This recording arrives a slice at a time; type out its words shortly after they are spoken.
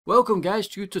Welcome guys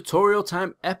to tutorial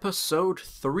time episode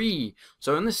 3.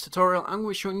 So in this tutorial I'm going to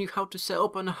be showing you how to set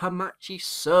up an Hamatchi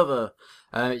server.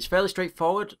 It's fairly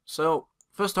straightforward. So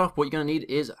first off, what you're going to need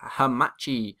is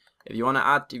Hamachi. If you want to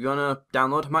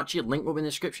download Hamachi, link will be in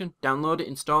the description. Download it,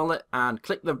 install it, and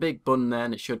click the big button there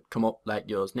and it should come up like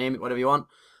yours. Name it whatever you want.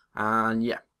 And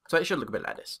yeah, so it should look a bit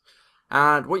like this.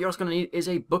 And what you're also going to need is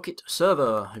a Bukkit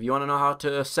server. If you want to know how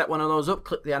to set one of those up,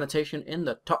 click the annotation in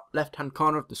the top left hand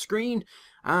corner of the screen.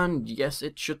 And yes,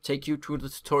 it should take you to the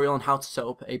tutorial on how to set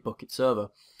up a Bukkit server.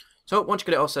 So once you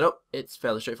get it all set up, it's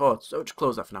fairly straightforward. So just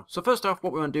close that for now. So first off,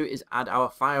 what we want to do is add our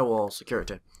firewall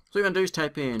security. So what you're going to do is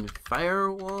type in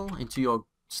firewall into your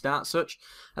start search,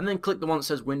 and then click the one that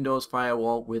says Windows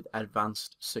Firewall with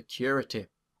Advanced Security.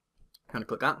 Kind of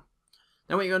click that.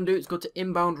 Then what you're going to do is go to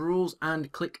Inbound Rules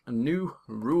and click a new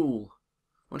rule.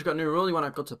 Once you've got a new rule, you want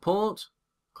to go to port,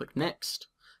 click Next,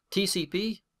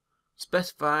 TCP,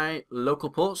 specify local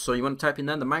port. So you want to type in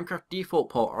then the Minecraft default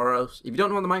port, or else if you don't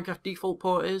know what the Minecraft default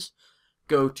port is,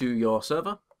 go to your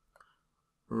server,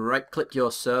 right click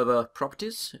your server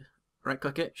properties, right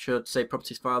click it, should say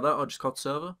properties file there, or just called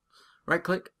server, right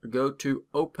click, go to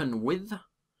open with,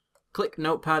 click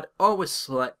notepad, always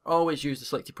use the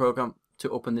selected program to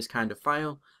open this kind of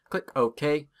file, click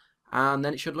OK, and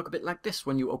then it should look a bit like this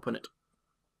when you open it.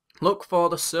 Look for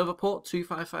the server port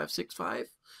 25565.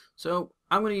 So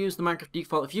I'm going to use the Minecraft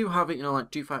default. If you have it,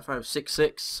 like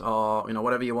 25566 or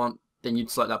whatever you want, then you'd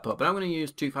select that port. But I'm going to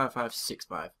use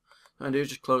 25565. What I'm going to do is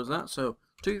just close that. So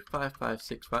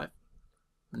 25565.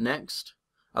 Next.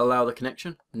 Allow the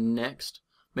connection. Next.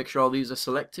 Make sure all these are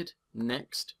selected.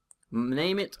 Next.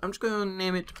 Name it. I'm just going to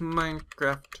name it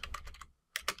Minecraft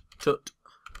Tut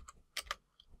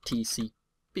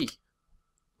TCP.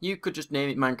 You could just name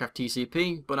it Minecraft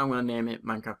TCP, but I'm going to name it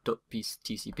Minecraft Tut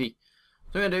TCP.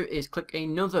 So what I'm going to do is click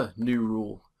another new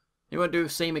rule. You want to do the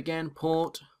same again,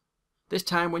 port. This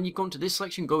time when you come to this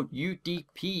selection, go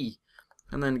UDP.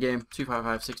 And then again,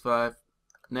 25565.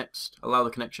 Next. Allow the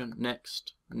connection.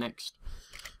 Next. Next.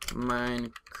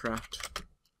 Minecraft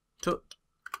Tut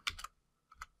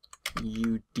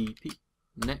UDP.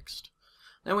 Next.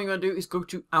 Then what you're going to do is go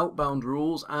to Outbound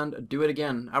Rules and do it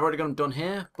again. I've already got them done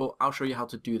here, but I'll show you how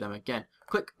to do them again.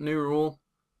 Click New Rule,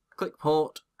 click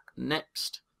Port,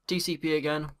 Next, TCP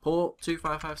again, Port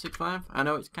 25565. I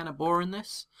know it's kind of boring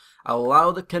this.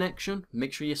 Allow the connection,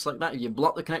 make sure you select that. If you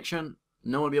block the connection,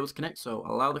 no one will be able to connect, so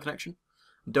allow the connection.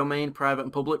 Domain, private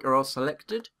and public are all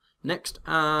selected. Next,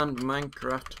 and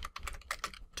Minecraft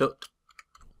Tut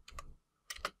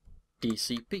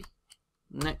TCP.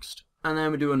 Next. And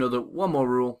then we do one more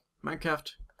rule.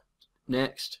 Minecraft,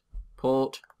 next,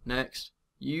 port, next,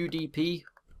 UDP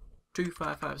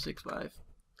 25565,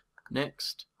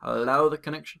 next, allow the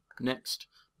connection, next,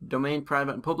 domain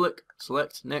private and public,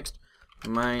 select, next,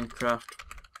 Minecraft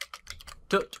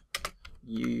Tut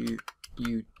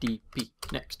UDP,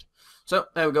 next. So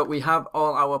there we go, we have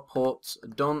all our ports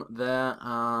done there,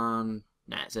 and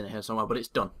it's in here somewhere, but it's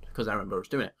done because I remember I was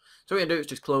doing it. So what we're going to do is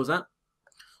just close that.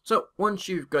 So once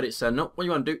you've got it set up, what you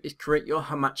want to do is create your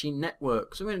Hamachi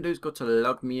network. So what we're going to do is go to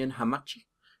Log Me In Hamachi,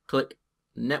 click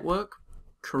Network,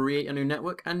 create a new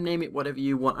network, and name it whatever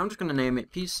you want. I'm just going to name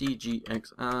it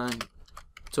PCGXI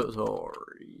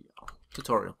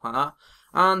Tutorial.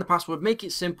 And the password, make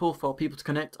it simple for people to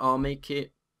connect, or make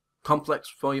it complex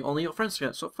for only your friends to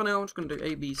connect. So for now, I'm just going to do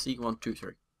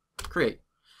ABC123. Create.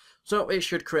 So it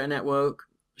should create a network.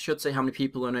 It should say how many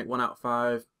people are in it, 1 out of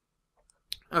 5.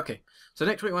 Okay, so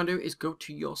next what you want to do is go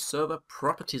to your server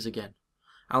properties again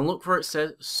and look for it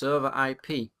says server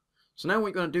IP. So now what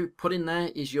you're going to do, put in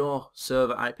there is your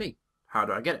server IP. How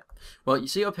do I get it? Well, you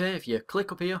see up here, if you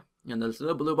click up here in the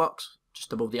little blue box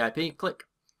just above the IP, click.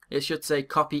 It should say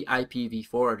copy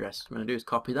IPv4 address. What I'm going to do is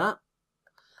copy that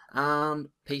and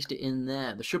paste it in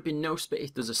there. There should be no space.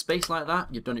 If there's a space like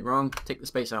that, you've done it wrong. Take the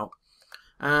space out.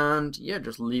 And yeah,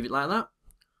 just leave it like that.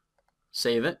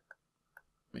 Save it.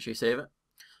 Make sure you save it.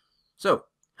 So,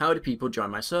 how do people join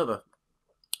my server?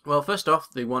 Well, first off,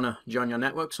 they want to join your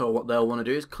network, so what they'll want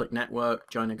to do is click Network,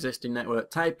 join existing network,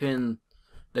 type in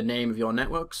the name of your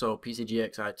network, so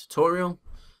PCGXI Tutorial,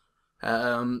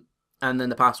 and then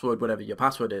the password, whatever your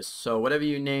password is. So whatever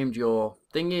you named your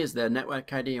thing is, their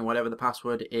network ID, and whatever the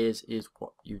password is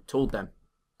what you told them.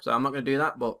 So I'm not going to do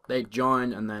that, but they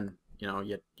join, and then,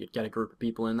 you'd get a group of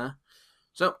people in there.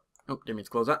 So, oh, didn't mean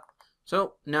to close that.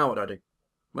 So, now what do I do?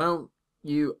 Well,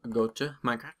 you go to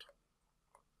Minecraft.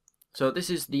 So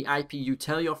this is the IP you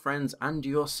tell your friends and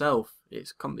yourself.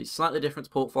 It's slightly different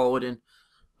to port forwarding,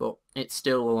 but it's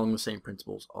still along the same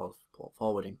principles of port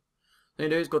forwarding. What you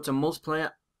do is go to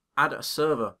multiplayer add a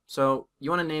server. So you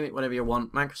want to name it whatever you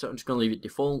want. Microsoft, I'm just going to leave it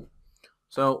default.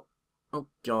 So, oh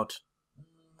god.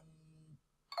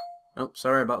 Oh,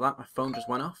 sorry about that. My phone just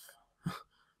went off.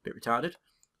 Bit retarded.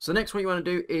 So next, what you want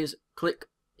to do is click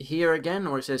here again,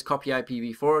 where it says copy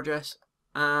IPv4 address,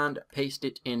 and paste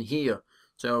it in here.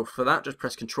 So for that, just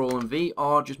press Ctrl and V,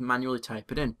 or just manually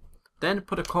type it in. Then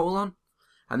put a colon,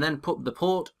 and then put the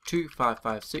port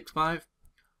 25565,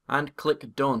 and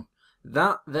click done.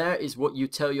 That there is what you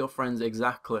tell your friends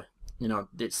exactly. You know,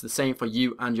 it's the same for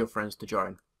you and your friends to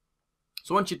join.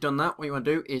 So once you've done that, what you want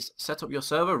to do is set up your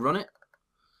server, run it.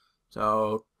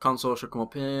 So console should come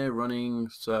up here, running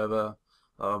server,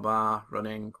 blah, blah, blah,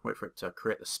 running, wait for it to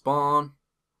create the spawn.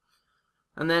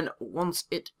 And then once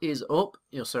it is up,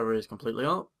 your server is completely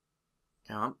up.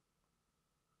 There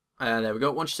we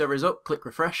go. Once your server is up, click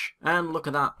refresh, and look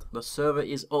at that. The server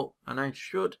is up, and I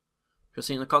should, you'll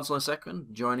see in the console in a second,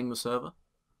 joining the server.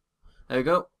 There we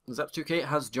go. Zap2k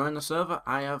has joined the server.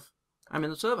 I'm in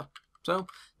the server. So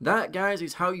that, guys,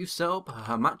 is how you set up a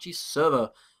Hamatchi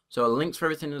server. So links for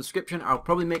everything in the description. I'll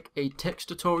probably make a text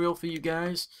tutorial for you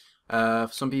guys. For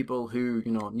some people who,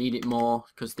 you know, need it more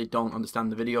because they don't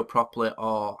understand the video properly,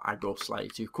 or I go slightly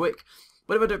too quick.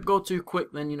 But if I don't go too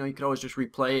quick, then, you know, you can always just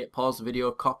replay it, pause the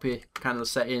video, copy kind of the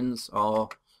settings, or,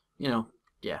 you know,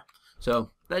 yeah.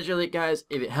 So that's really it, guys.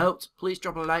 If it helped, please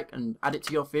drop a like and add it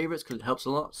to your favorites because it helps a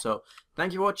lot. So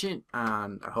thank you for watching,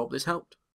 and I hope this helped.